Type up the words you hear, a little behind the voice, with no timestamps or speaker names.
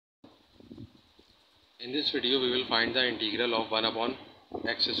In this video we will find the integral of 1 upon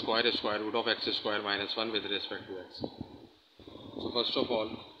x square square root of x square minus 1 with respect to x. So first of all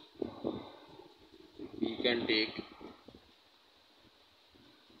we can take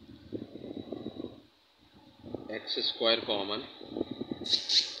x square common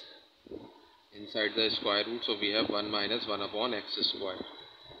inside the square root, so we have 1 minus 1 upon x square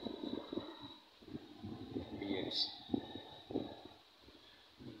dx.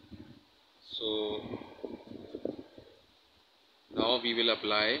 So now we will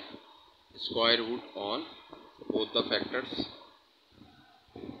apply square root on both the factors.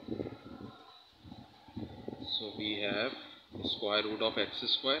 So we have square root of x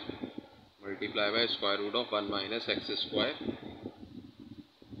square multiplied by square root of 1 minus x square,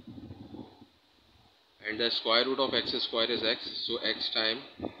 and the square root of x square is x, so x times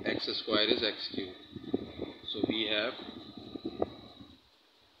x square is x cube. So we have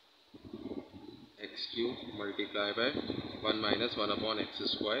x cube multiplied by 1 minus 1 upon x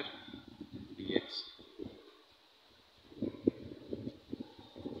square dx.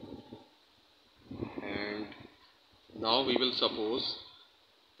 And now we will suppose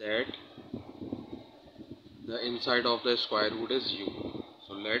that the inside of the square root is u.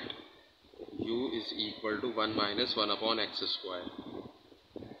 So let u is equal to 1 minus 1 upon x square.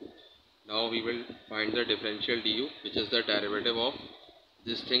 Now we will find the differential du, which is the derivative of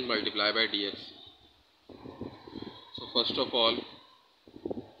this thing multiplied by dx. So first of all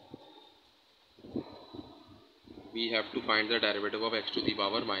we have to find the derivative of x to the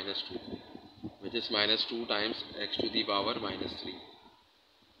power minus 2, which is minus 2 times x to the power minus 3.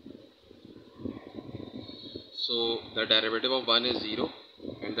 So the derivative of 1 is 0,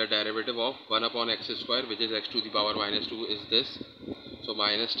 and the derivative of 1 upon x square, which is x to the power minus 2, is this. So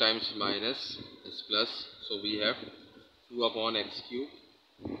minus times minus is plus, so we have 2 upon x cube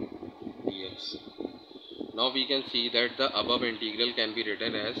dx. Now we can see that the above integral can be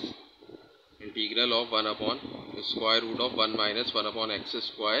written as integral of 1 upon square root of 1 minus 1 upon x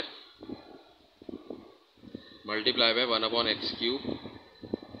square multiplied by 1 upon x cube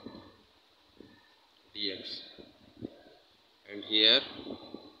dx. And here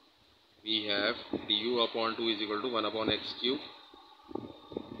we have du upon 2 is equal to 1 upon x cube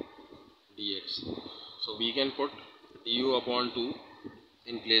dx. So we can put du upon 2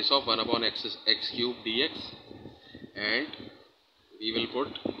 in place of 1 upon x cube dx, and we will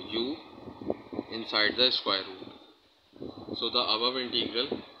put u inside the square root. So the above integral,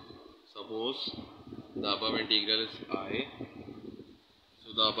 suppose the above integral is I,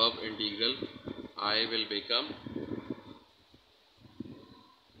 so the above integral I will become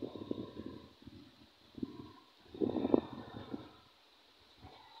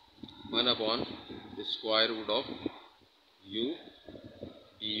one upon the square root of u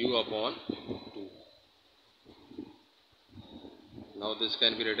du upon 2. Now this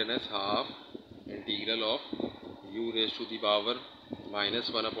can be written as half integral of u raised to the power minus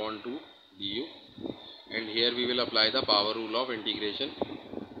 1 upon 2 du, and here we will apply the power rule of integration.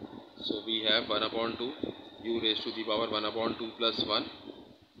 So we have 1 upon 2 u raised to the power 1 upon 2 plus 1,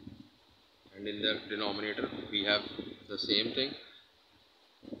 and in the denominator we have the same thing.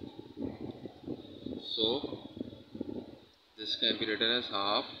 So this can be written as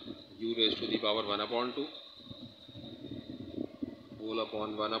half u raised to the power 1 upon 2 whole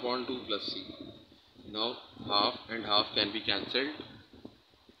upon 1 upon 2 plus c. Now half and half can be cancelled,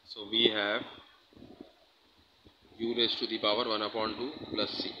 so we have u raised to the power 1 upon 2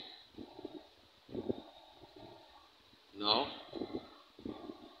 plus c. Now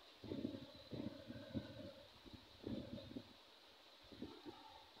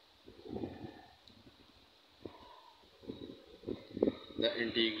the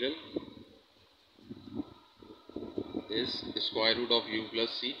integral is square root of u plus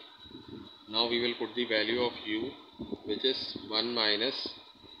c. Now we will put the value of u, which is 1 minus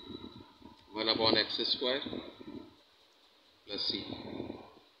 1 upon x square plus c,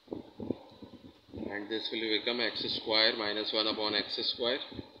 and this will become x square minus 1 upon x square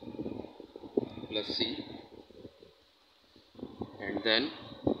plus c, and then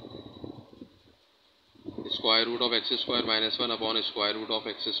square root of x square minus 1 upon square root of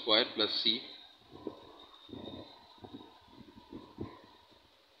x square plus c.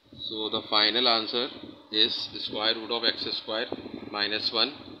 So the final answer is square root of x square minus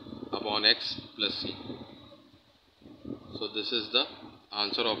 1 upon x plus c. So this is the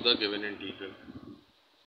answer of the given integral.